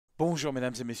Bonjour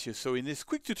mesdames et messieurs. So in this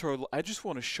quick tutorial I just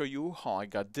want to show you how I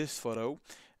got this photo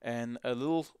and a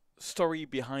little story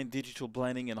behind digital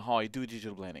blending and how I do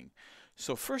digital blending.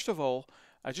 So first of all,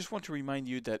 I just want to remind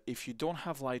you that if you don't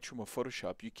have Lightroom or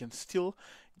Photoshop, you can still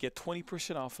get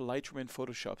 20% off Lightroom and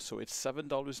Photoshop. So it's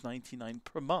 $7.99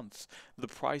 per month. The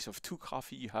price of 2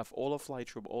 coffee, you have all of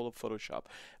Lightroom, all of Photoshop.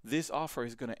 This offer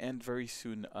is going to end very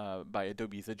soon by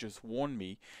Adobe. They just warned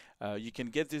me. You can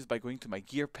get this by going to my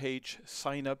gear page,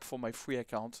 sign up for my free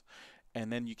account,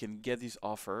 and then you can get this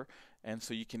offer. And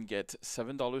so you can get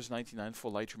 $7.99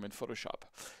 for Lightroom and Photoshop.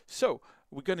 So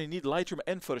we're going to need Lightroom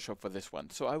and Photoshop for this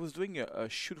one. So I was doing a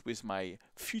shoot with my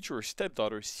future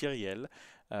stepdaughter, Cyrielle,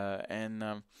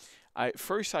 I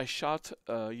shot,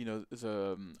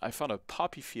 I found a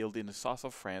poppy field in the south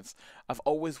of France. I've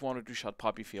always wanted to shoot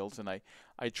poppy fields, and I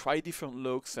tried different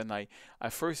looks, and I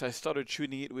started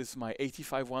shooting it with my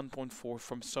 85 1.4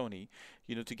 from Sony,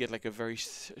 to get like a very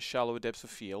shallow depth of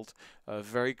field,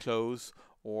 very close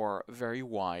or very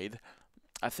wide.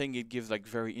 I think it gives like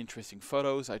very interesting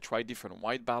photos. I tried different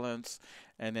white balance,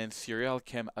 and then Cyrielle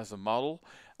came as a model.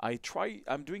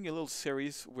 I'm doing a little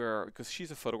series where, because she's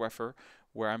a photographer,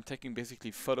 where I'm taking basically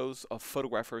photos of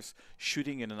photographers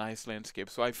shooting in a nice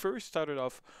landscape. So I first started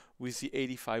off with the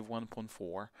 85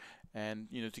 1.4, and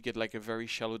to get like a very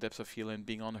shallow depth of field and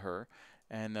being on her,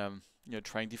 and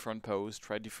trying different poses,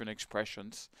 try different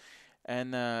expressions.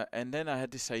 And then I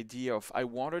had this idea of I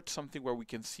wanted something where we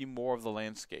can see more of the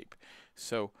landscape.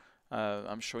 So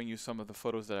I'm showing you some of the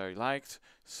photos that I liked.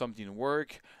 Some didn't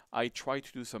work. I tried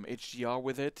to do some HDR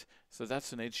with it. So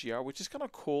that's an HDR, which is kind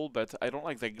of cool, but I don't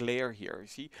like the glare here. You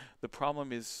see, the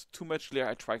problem is too much glare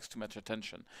attracts too much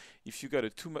attention. If you got a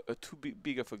too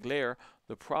big of a glare,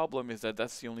 the problem is that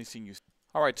that's the only thing you see.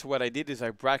 All right, so what I did is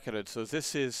I bracketed. So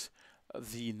this is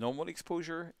the normal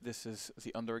exposure, this is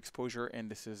the underexposure, and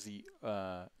this is the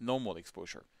normal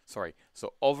exposure. Sorry,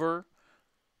 so over,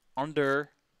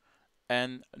 under,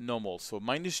 and normal. So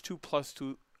 -2,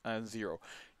 +2, and 0.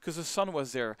 Because the sun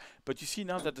was there. But you see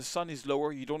now that the sun is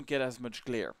lower, you don't get as much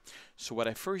glare. So what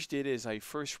I first did is I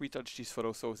first retouched this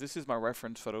photo. So this is my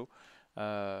reference photo.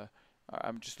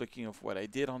 I'm just looking at what I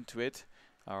did onto it.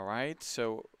 All right,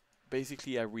 so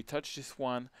basically I retouched this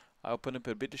one. I open up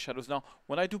a bit the shadows. Now,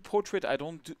 when I do portrait, I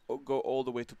don't go all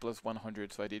the way to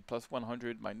 +100. So I did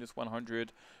 +100,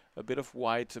 -100, a bit of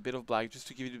white, a bit of black, just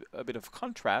to give it a bit of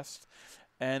contrast.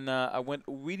 And I went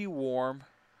really warm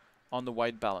on the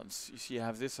white balance. You see, I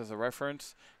have this as a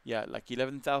reference. Yeah, like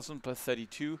 11,000 +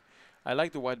 32. I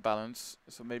like the white balance,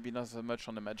 so maybe not so much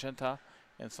on the magenta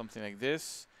and something like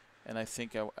this. And I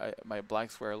think my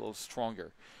blacks were a little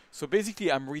stronger. So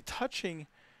basically, I'm retouching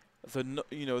the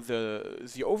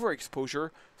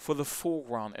overexposure for the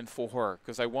foreground and for her,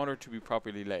 because I want her to be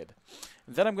properly lit.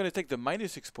 And then I'm going to take the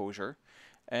minus exposure,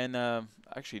 and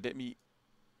actually let me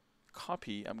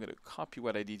copy. I'm going to copy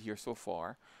what I did here so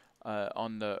far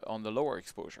on the lower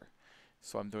exposure.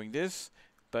 So I'm doing this,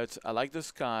 but I like the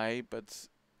sky, but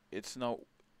it's now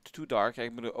too dark.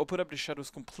 I'm going to open up the shadows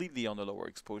completely on the lower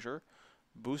exposure.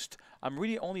 Boost. I'm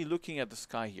really only looking at the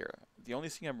sky here. The only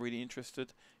thing I'm really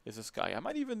interested is the sky. I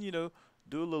might even,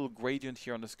 do a little gradient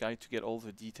here on the sky to get all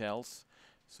the details.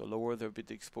 So lower the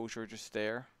bit exposure just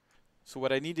there. So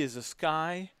what I need is a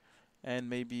sky, and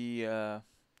maybe,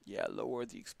 lower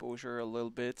the exposure a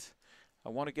little bit. I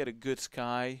want to get a good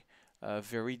sky,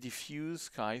 very diffuse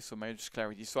sky, so minus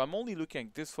clarity. So I'm only looking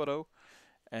at this photo,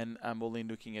 and I'm only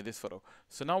looking at this photo.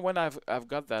 So now when I've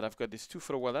got that, I've got these two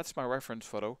photos. Well, that's my reference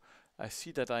photo. I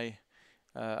see that I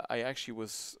actually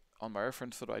was on my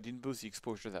reference photo. I didn't boost the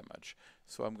exposure that much,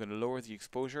 so I'm going to lower the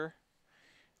exposure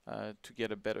to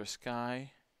get a better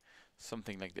sky,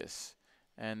 something like this.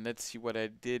 And let's see what I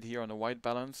did here on the white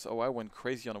balance. Oh, I went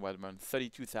crazy on the white balance,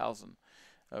 32,000.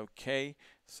 Okay,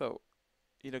 so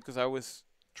because I always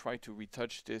try to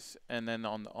retouch this, and then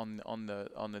on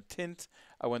the tint,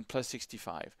 I went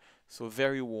 +65, so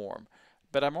very warm.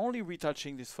 But I'm only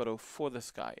retouching this photo for the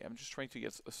sky. I'm just trying to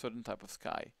get a certain type of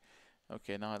sky.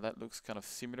 Okay, now that looks kind of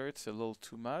similar. It's a little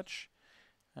too much.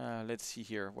 Let's see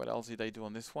here. What else did I do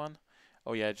on this one?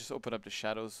 Oh yeah, I just opened up the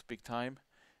shadows big time,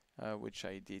 which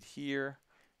I did here.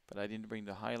 But I didn't bring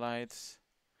the highlights.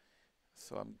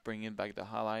 So I'm bringing back the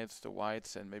highlights, the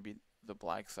whites, and maybe the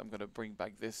blacks. I'm going to bring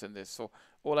back this and this. So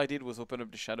all I did was open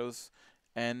up the shadows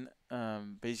and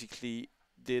basically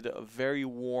did a very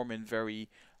warm and very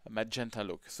magenta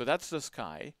look. So that's the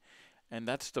sky, and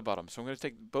that's the bottom. So I'm going to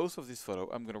take both of this photo.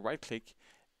 I'm going to right click,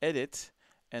 edit,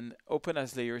 and open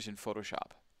as layers in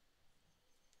Photoshop.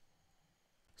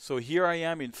 So here I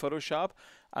am in Photoshop.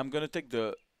 I'm going to take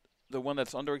the the one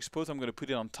that's underexposed, I'm going to put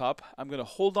it on top. I'm going to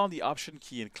hold down the Option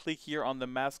key and click here on the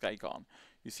mask icon.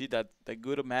 You see that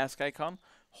good mask icon?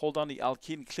 Hold on the Alt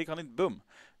key and click on it. Boom.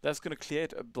 That's going to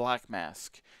create a black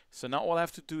mask. So now all I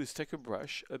have to do is take a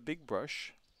brush, a big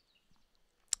brush.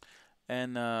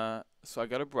 And so I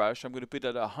got a brush. I'm going to put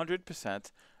it at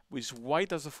 100%, with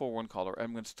white as a foreground color.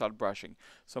 I'm going to start brushing.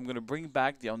 So I'm going to bring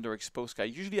back the underexposed sky.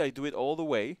 Usually I do it all the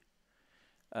way.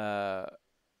 But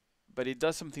it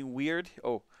does something weird.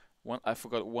 Oh, I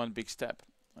forgot one big step.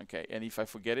 Okay, and if I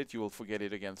forget it, you will forget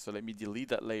it again. So let me delete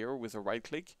that layer with a right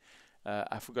click.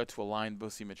 I forgot to align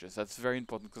both images. That's very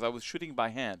important because I was shooting by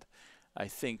hand, I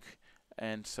think.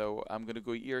 And so I'm going to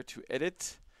go here to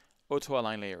Edit, Auto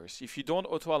Align Layers. If you don't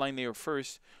auto align layer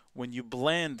first, when you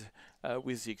blend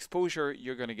with the exposure,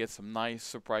 you're going to get some nice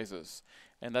surprises.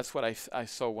 And that's what I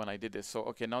saw when I did this. So,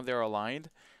 okay, now they're aligned.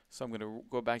 So I'm going to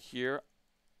go back here,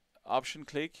 Option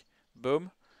click,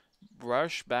 boom,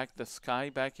 brush back the sky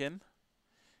back in.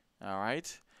 All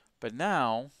right, but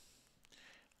now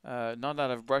that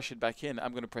I've brushed it back in,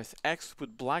 I'm going to press X to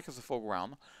put black as a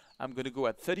foreground. I'm going to go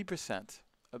at 30%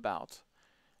 about,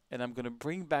 and I'm going to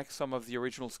bring back some of the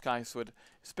original sky, so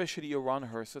especially around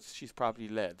her, so she's probably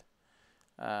LED.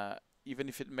 Even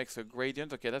if it makes a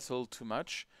gradient, okay, that's a little too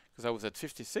much because I was at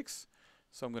 56,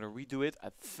 so I'm going to redo it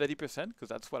at 30% because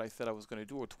that's what I said I was going to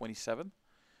do, or 27.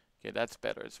 Okay, that's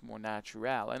better. It's more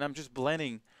natural, and I'm just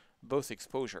blending both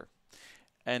exposure.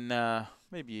 And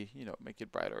maybe, make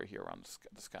it brighter here around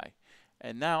the sky.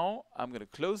 And now I'm going to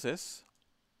close this.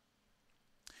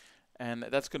 And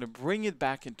that's going to bring it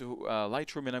back into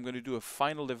Lightroom. And I'm going to do a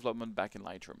final development back in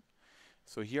Lightroom.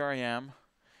 So here I am.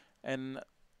 And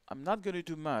I'm not going to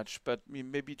do much, but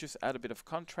maybe just add a bit of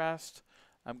contrast.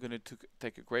 I'm going to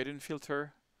take a gradient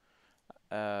filter.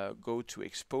 Go to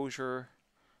exposure.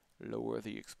 Lower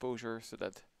the exposure so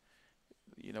that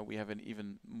we have an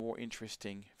even more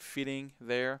interesting feeling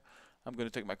there. I'm going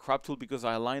to take my crop tool because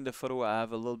I aligned the photo. I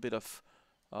have a little bit of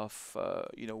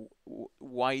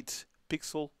white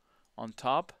pixel on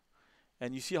top,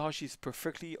 and you see how she's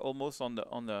perfectly almost on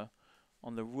the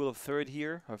rule of third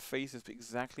here. Her face is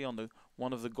exactly on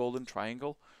one of the golden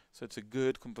triangle, so it's a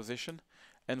good composition.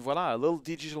 And voila, a little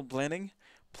digital blending,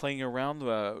 playing around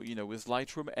with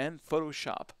Lightroom and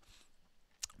Photoshop.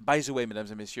 By the way,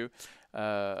 mesdames et messieurs,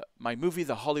 my movie,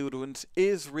 The Hollywood Ones,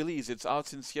 is released. It's out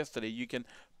since yesterday. You can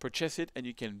purchase it and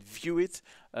you can view it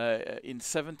in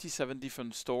 77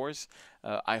 different stores.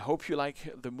 I hope you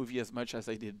like the movie as much as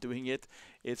I did doing it.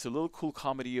 It's a little cool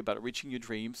comedy about reaching your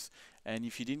dreams. And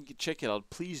if you didn't check it out,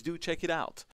 please do check it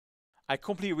out. I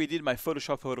completely redid my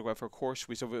Photoshop photographer course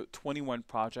with over 21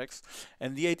 projects.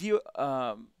 And the idea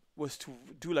was to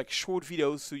do like short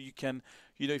videos so you can,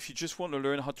 if you just want to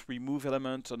learn how to remove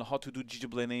elements, and how to do digital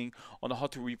blending, on how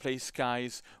to replace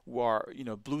skies, or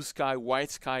blue sky,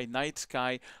 white sky, night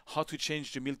sky, how to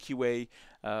change the Milky Way,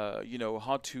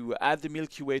 how to add the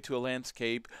Milky Way to a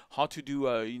landscape, how to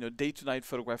do day-to-night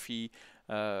photography,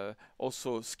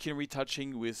 also skin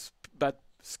retouching with bad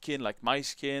skin like my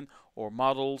skin, or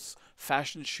models,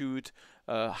 fashion shoot,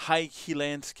 high key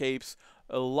landscapes.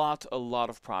 A lot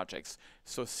of projects.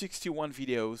 So 61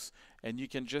 videos, and you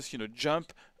can just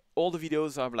jump. All the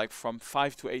videos are like from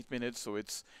 5 to 8 minutes, so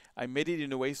I made it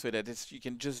in a way so that you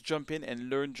can just jump in and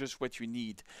learn just what you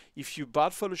need. If you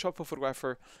bought Photoshop for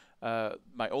Photographer,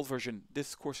 my old version,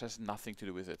 this course has nothing to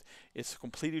do with it. It's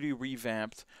completely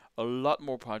revamped, a lot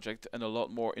more project and a lot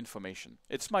more information.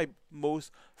 It's my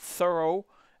most thorough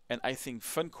and I think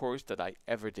fun course that I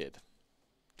ever did.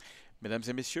 Mesdames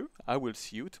et messieurs, I will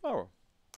see you tomorrow.